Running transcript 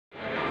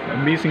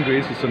Amazing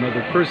Grace is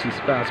another Percy's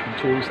Fast Food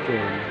Toy Story.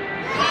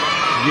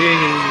 Yay!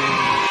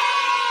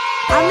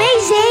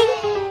 Amazing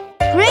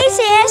Grace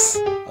is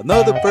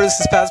another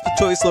Percy's Fast Food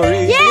Toy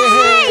Story.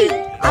 Yay!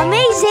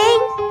 Amazing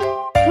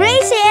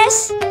Grace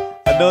is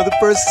another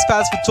Percy's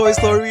Fast Food Toy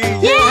Story.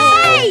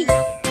 Yay!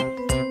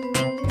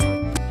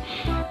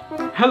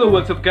 Hello,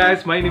 what's up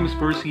guys? My name is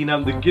Percy and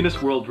I'm the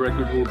Guinness World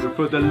Record holder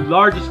for the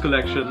largest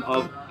collection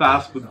of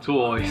fast food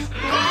toys.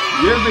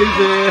 Yeah,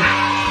 baby!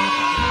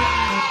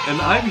 And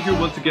I'm here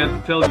once again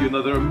to tell you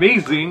another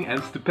amazing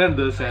and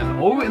stupendous and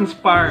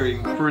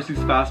awe-inspiring Percy's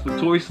Fast Food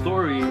Toy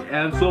Story.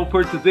 And so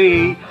for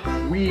today,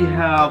 we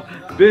have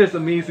this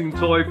amazing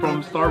toy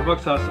from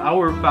Starbucks as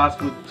our fast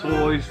food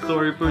toy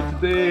story for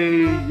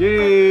today.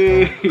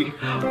 Yay!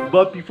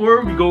 But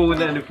before we go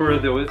any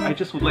further, I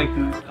just would like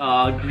to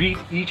greet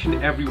each and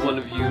every one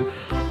of you.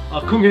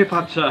 Kung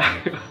Pachay,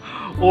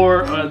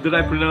 or did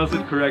I pronounce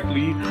it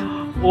correctly?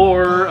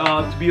 Or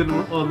to be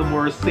on the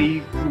more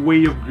safe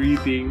way of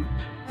greeting,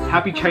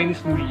 Happy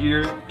Chinese New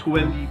Year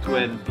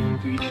 2020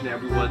 to each and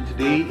everyone.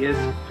 Today is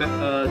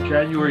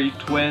January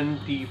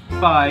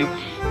 25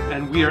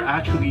 and we are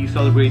actually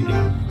celebrating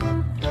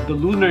the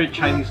Lunar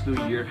Chinese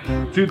New Year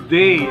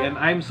today, and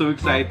I'm so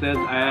excited.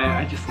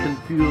 I just can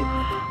feel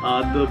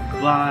the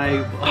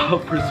vibe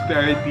of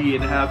prosperity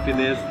and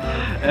happiness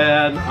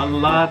and a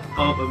lot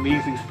of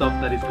amazing stuff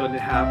that is going to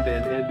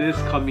happen in this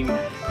coming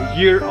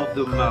Year of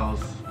the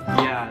Mouse.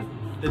 Yeah.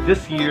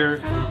 This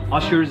year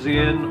ushers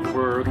in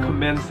or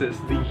commences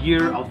the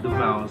Year of the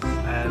Mouse,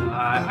 and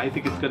I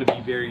think it's gonna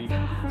be very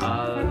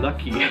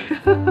lucky.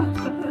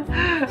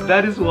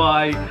 That is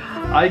why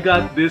I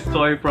got this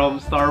toy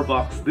from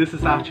Starbucks. This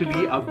is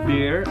actually a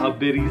bear, a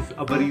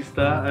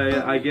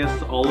Bearista. I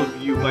guess all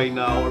of you by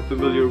now are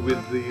familiar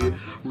with the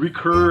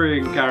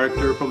recurring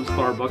character from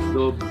Starbucks,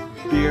 the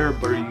bear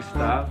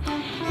Bearista.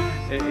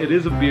 It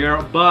is a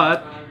bear,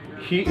 but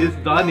he is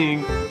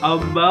donning a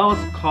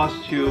mouse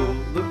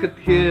costume. Look at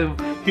him.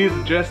 He's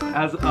dressed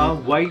as a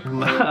white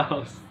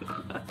mouse.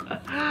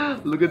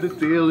 Look at the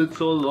tail, it's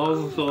so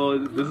long. So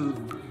this is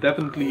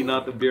definitely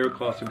not a bear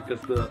costume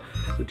because the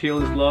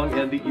tail is long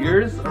and the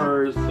ears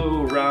are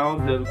so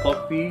round and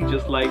fluffy,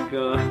 just like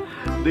the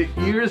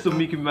ears of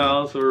Mickey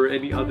Mouse or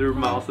any other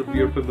mouse that we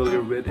are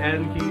familiar with.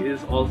 And he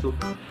is also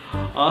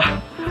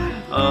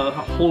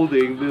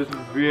holding this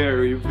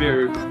very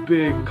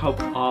big cup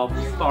of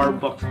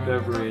Starbucks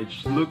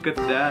beverage. Look at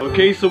that.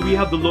 Okay, so we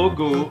have the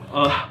logo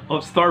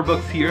of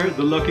Starbucks here,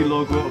 the lucky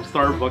logo of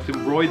Starbucks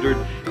embroidered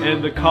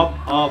in the cup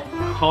of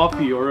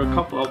coffee or a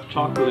cup of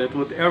chocolate,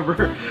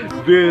 whatever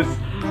this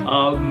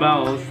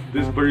mouse,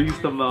 this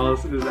Bearista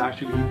mouse is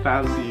actually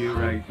fancy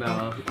right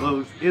now.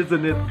 Oh,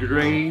 isn't it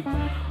great?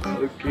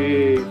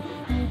 Okay,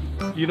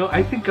 you know,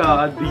 I think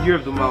the Year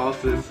of the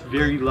Mouse is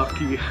very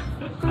lucky.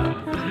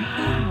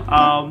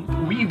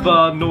 We've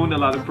known a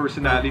lot of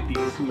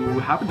personalities who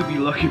happen to be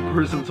lucky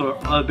persons or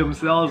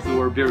themselves who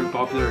are very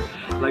popular.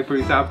 Like for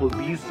example,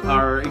 these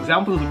are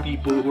examples of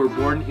people who were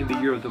born in the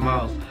Year of the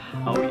Mouse.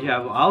 We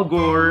have Al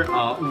Gore,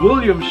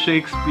 William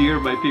Shakespeare,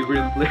 my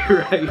favorite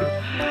playwright,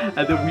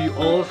 and then we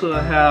also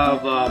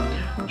have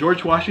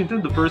George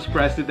Washington, the first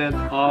president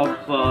of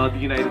the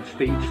United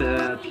States,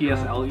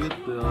 T.S. Eliot,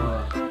 the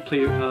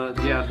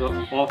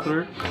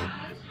author.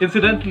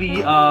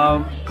 Incidentally,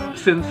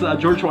 since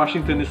George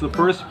Washington is the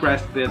first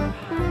president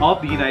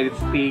of the United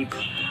States,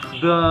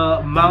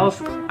 the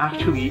mouse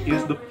actually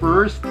is the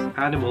first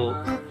animal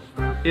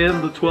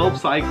in the 12th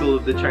cycle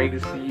of the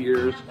Chinese New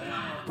Year's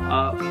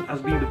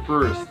as being the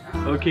first.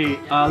 Okay,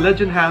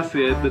 legend has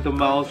it that the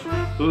mouse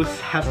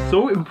has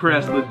so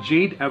impressed the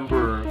Jade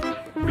Emperor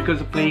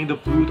because of playing the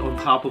flute on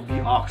top of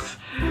the ox.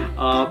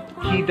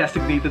 He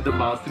designated the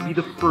mouse to be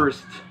the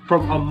first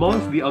from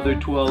amongst the other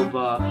 12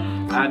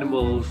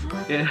 animals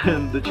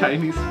in the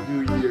Chinese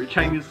New Year,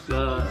 Chinese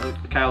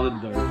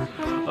calendar.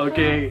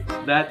 Okay,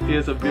 that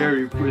is a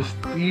very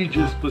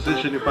prestigious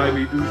position, if I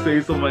may do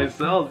say so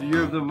myself,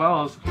 Year of the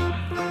Mouse.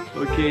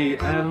 Okay,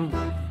 and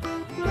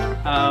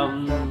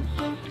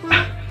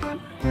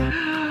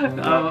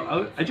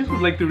I just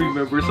would like to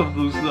remember some of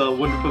those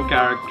wonderful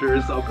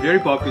characters, very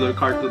popular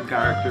cartoon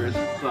characters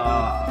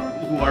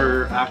who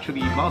are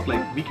actually mouse,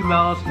 like Mickey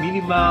Mouse,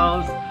 Minnie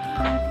Mouse,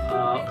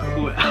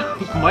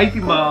 Mighty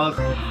Mouse,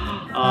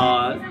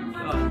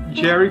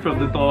 Jerry from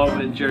the Tom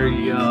and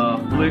Jerry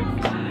Blick,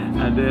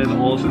 and then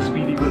also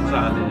Speedy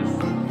Gonzales.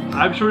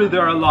 I'm sure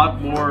there are a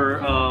lot more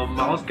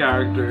mouse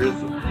characters,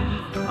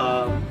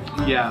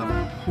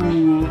 yeah,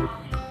 who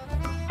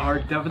are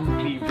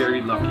definitely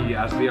very lucky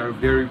as they are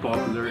very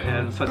popular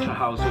and such a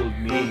household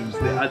names.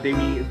 They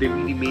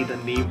really made a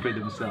name for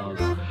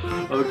themselves.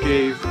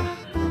 Okay,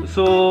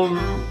 so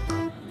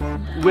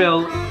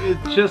well, it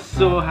just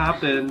so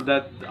happened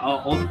that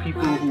all the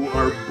people who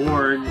are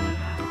born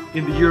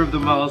in the Year of the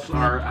Mouse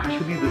are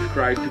actually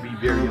described to be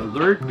very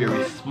alert,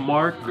 very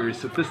smart, very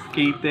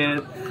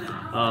sophisticated.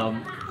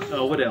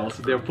 What else?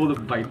 They're full of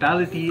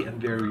vitality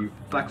and very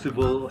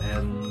flexible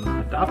and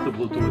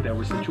adaptable to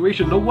whatever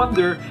situation. No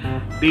wonder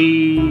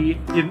they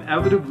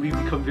inevitably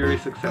become very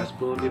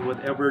successful in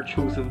whatever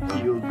chosen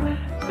field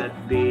that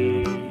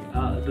they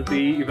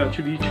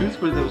eventually choose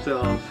for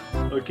themselves.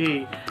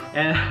 Okay,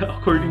 and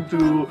according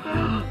to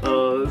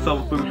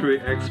some feng shui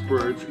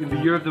experts, in the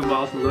Year of the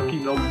Mouse, lucky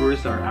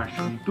numbers are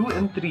actually 2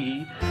 and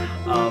 3.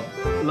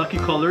 Lucky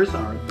colors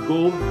are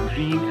gold,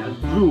 green, and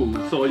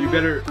blue. So you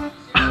better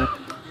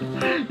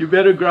you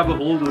better grab a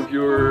hold of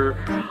your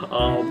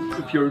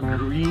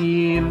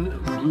green,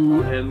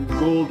 blue, and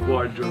gold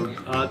wardrobe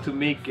to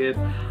make it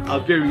a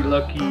very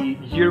lucky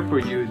year for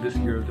you this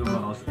Year of the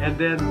Mouse. And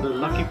then the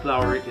lucky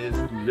flower is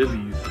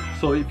lilies.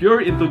 So if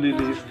you're into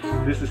lilies,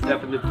 this is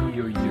definitely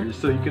your year.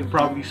 So you can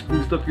probably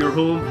spruce up your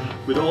home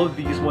with all of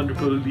these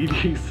wonderful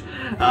lilies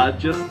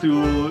just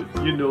to,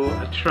 you know,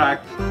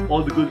 attract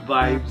all the good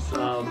vibes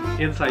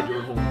inside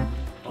your home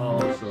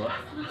also.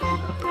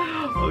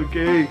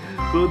 Okay,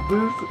 so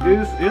this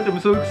is it. I'm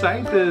so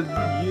excited.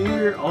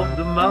 Year of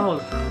the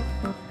Mouse.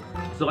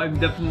 So I'm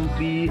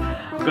definitely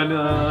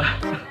gonna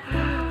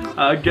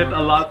get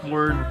a lot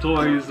more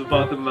toys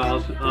about the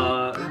mouse.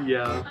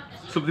 Yeah,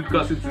 simply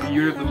because it's the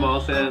Year of the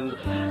Mouse, and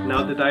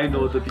now that I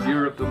know that the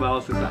Year of the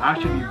Mouse is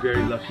actually a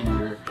very lucky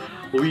year,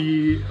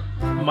 we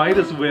might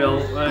as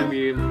well, I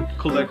mean,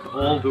 collect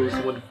all those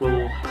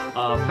wonderful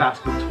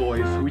fast food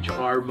toys which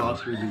are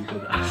mouse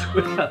related as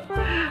well,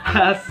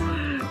 as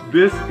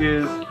this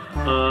is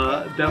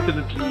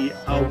definitely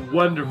a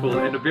wonderful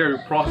and a very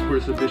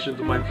prosperous addition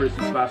to my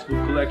person's fast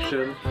food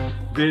collection.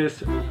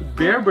 This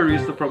Bear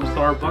Barista from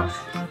Starbucks,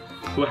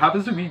 who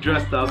happens to be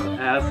dressed up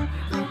as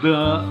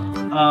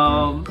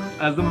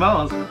the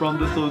mouse from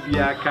the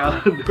zodiac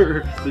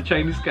calendar, the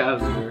Chinese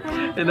calendar.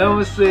 And I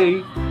must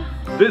say,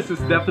 this is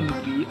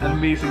definitely an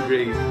amazing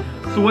grace.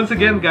 So once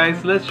again,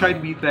 guys, let's try to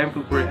be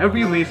thankful for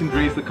every amazing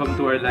grace that comes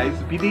to our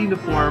lives, be they in the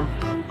form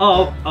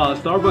of a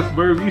Starbucks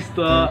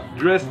barista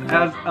dressed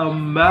as a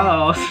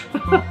mouse,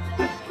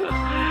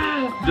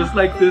 just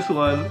like this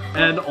one,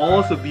 and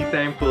also be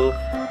thankful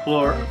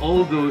for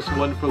all those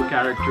wonderful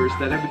characters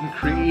that have been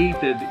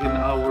created in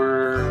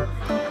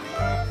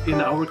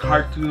our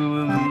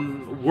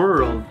cartoon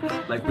world.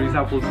 Like for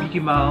example, Mickey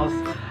Mouse.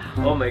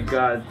 Oh my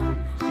God!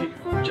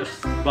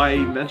 Just by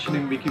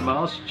mentioning Mickey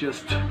Mouse,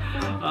 just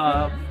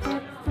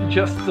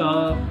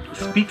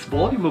speaks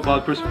volume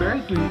about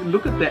prosperity.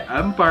 Look at the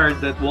empire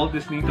that Walt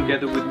Disney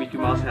together with Mickey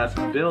Mouse has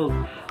built.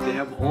 They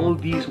have all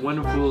these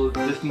wonderful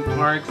Disney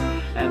parks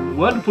and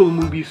wonderful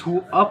movies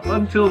who up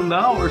until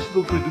now are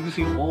still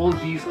producing all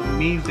these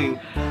amazing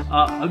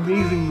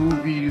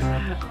movies.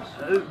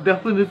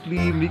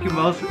 Definitely Mickey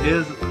Mouse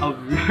is a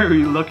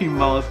very lucky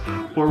mouse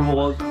for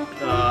Walt,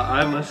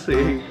 I must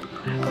say.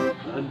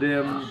 And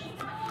then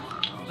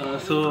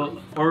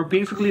or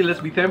basically, let's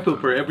be thankful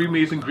for every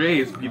amazing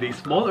grace, be they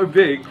small or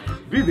big,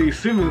 be they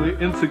seemingly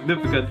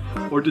insignificant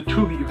or the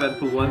truly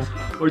eventful ones,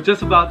 or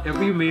just about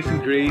every amazing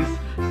grace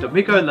that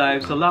make our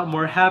lives a lot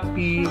more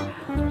happy,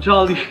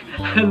 jolly,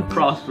 and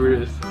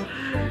prosperous.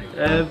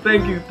 And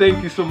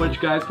thank you so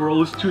much, guys, for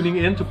always tuning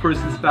in to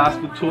Percy's Fast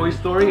Food Toy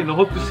Story, and I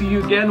hope to see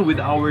you again with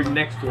our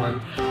next one.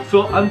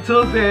 So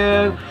until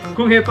then,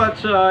 Kung Hei Pat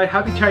Chai,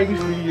 Happy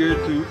Chinese New Year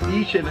to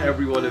each and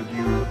every one of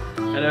you.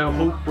 And I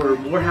hope for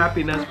more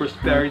happiness,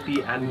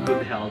 prosperity, and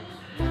good health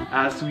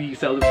as we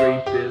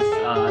celebrate this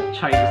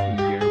Chinese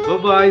New Year.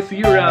 Bye-bye, see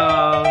you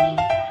around!